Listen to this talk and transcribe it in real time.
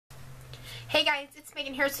Hey guys, it's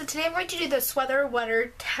Megan here. So today I'm going to do the sweater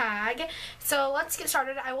weather tag. So let's get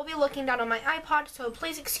started. I will be looking down on my iPod, so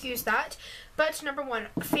please excuse that. But number one,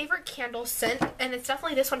 favorite candle scent, and it's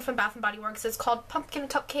definitely this one from Bath & Body Works. It's called Pumpkin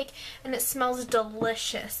Cupcake, and it smells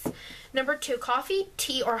delicious. Number two, coffee,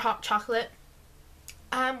 tea, or hot chocolate.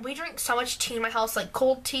 We drink so much tea in my house, like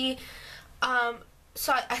cold tea.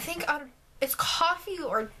 So I think it's coffee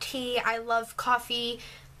or tea. I love coffee.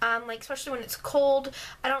 Like especially when it's cold.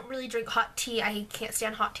 I don't really drink hot tea. I can't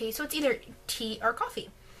stand hot tea. So it's either tea or coffee.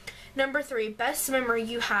 Number three, best memory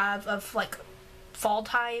you have of like fall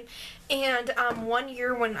time. And one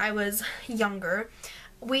year when I was younger,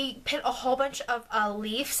 we put a whole bunch of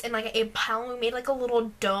leaves in like a pile, and we made like a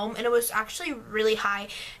little dome, and it was actually really high,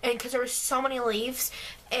 and because there were so many leaves,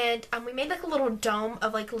 and we made like a little dome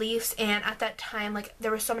of like leaves, and at that time like there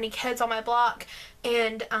were so many kids on my block,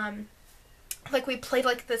 and like we played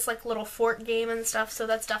like this like little fort game and stuff, so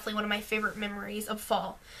that's definitely one of my favorite memories of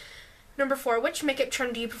fall. Number four, which makeup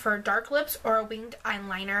trend do you prefer, dark lips or a winged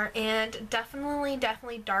eyeliner? And definitely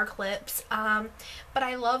dark lips. But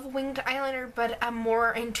I love winged eyeliner, but I'm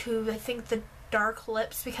more into, I think, the dark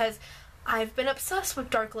lips because I've been obsessed with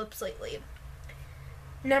dark lips lately.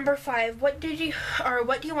 Number five, what do you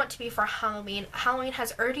want to be for Halloween? Halloween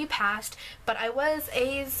has already passed, but I was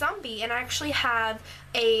a zombie, and I actually have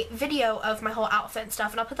a video of my whole outfit and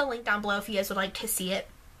stuff, and I'll put the link down below if you guys would like to see it.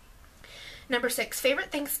 Number six,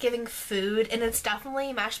 favorite Thanksgiving food, and it's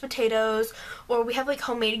definitely mashed potatoes, or we have like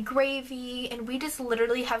homemade gravy, and we just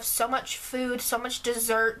literally have so much food, so much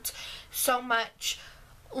dessert, so much,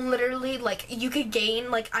 literally, like, you could gain,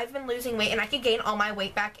 like, I've been losing weight, and I could gain all my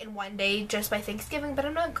weight back in one day just by Thanksgiving, but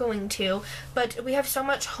I'm not going to. But we have so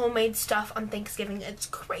much homemade stuff on Thanksgiving, it's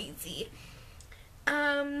crazy.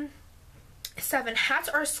 Seven, hats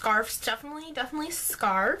or scarves? Definitely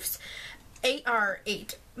scarves.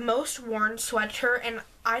 Eight, most worn sweater, and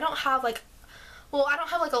I don't have like, well, I don't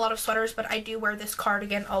have like a lot of sweaters, but I do wear this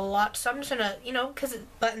cardigan a lot, so I'm just gonna, you know, because it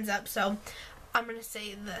buttons up, so I'm gonna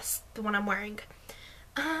say this, the one I'm wearing.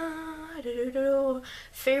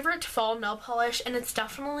 Favorite fall nail polish, and it's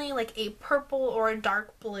definitely like a purple or a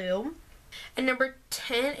dark blue. And number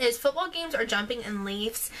 10 is football games or jumping in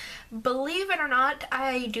leaves. Believe it or not,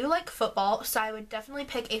 I do like football, so I would definitely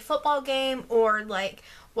pick a football game or like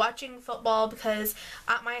watching football, because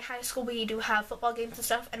at my high school we do have football games and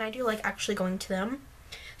stuff, and I do like actually going to them.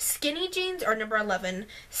 Skinny jeans or number 11,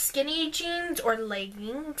 skinny jeans or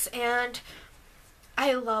leggings, and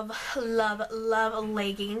I love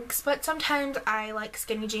leggings, but sometimes I like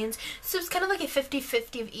skinny jeans, so it's kind of like a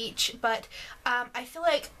 50-50 of each, but I feel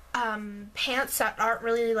like pants that aren't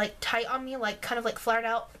really like tight on me, like kind of like flared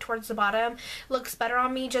out towards the bottom, looks better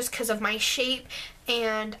on me just because of my shape,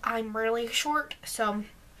 and I'm really short, so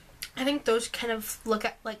I think those kind of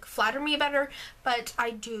flatter me better, but I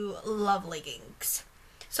do love leggings.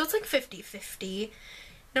 So it's like 50-50.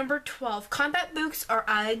 Number 12, combat boots or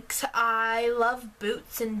Uggs. I love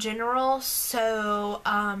boots in general, so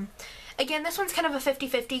again, this one's kind of a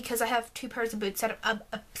 50-50 because I have two pairs of boots that I'm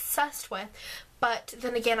obsessed with, but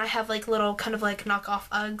then again, I have like little kind of like knockoff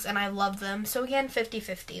Uggs, and I love them, so again,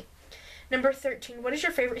 50-50. Number 13, what is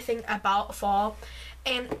your favorite thing about fall?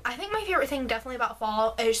 And I think my favorite thing definitely about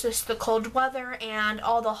fall is just the cold weather and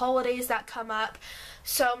all the holidays that come up.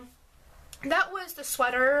 So that was the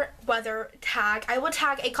sweater weather tag. I will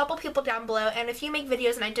tag a couple people down below, and if you make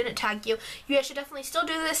videos and I didn't tag you, you guys should definitely still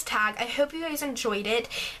do this tag. I hope you guys enjoyed it,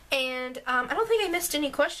 and I don't think I missed any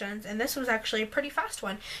questions, and this was actually a pretty fast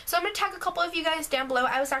one. So I'm going to tag a couple of you guys down below.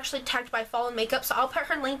 I was actually tagged by Fallen Makeup, so I'll put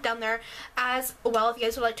her link down there as well if you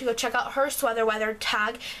guys would like to go check out her sweater weather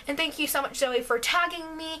tag. And thank you so much, Zoe, for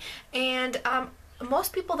tagging me, and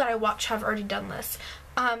most people that I watch have already done this.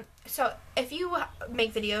 So if you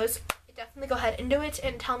make videos, definitely go ahead and do it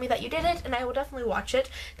and tell me that you did it, and I will definitely watch it.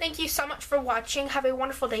 Thank you so much for watching. Have a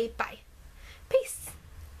wonderful day. Bye. Peace.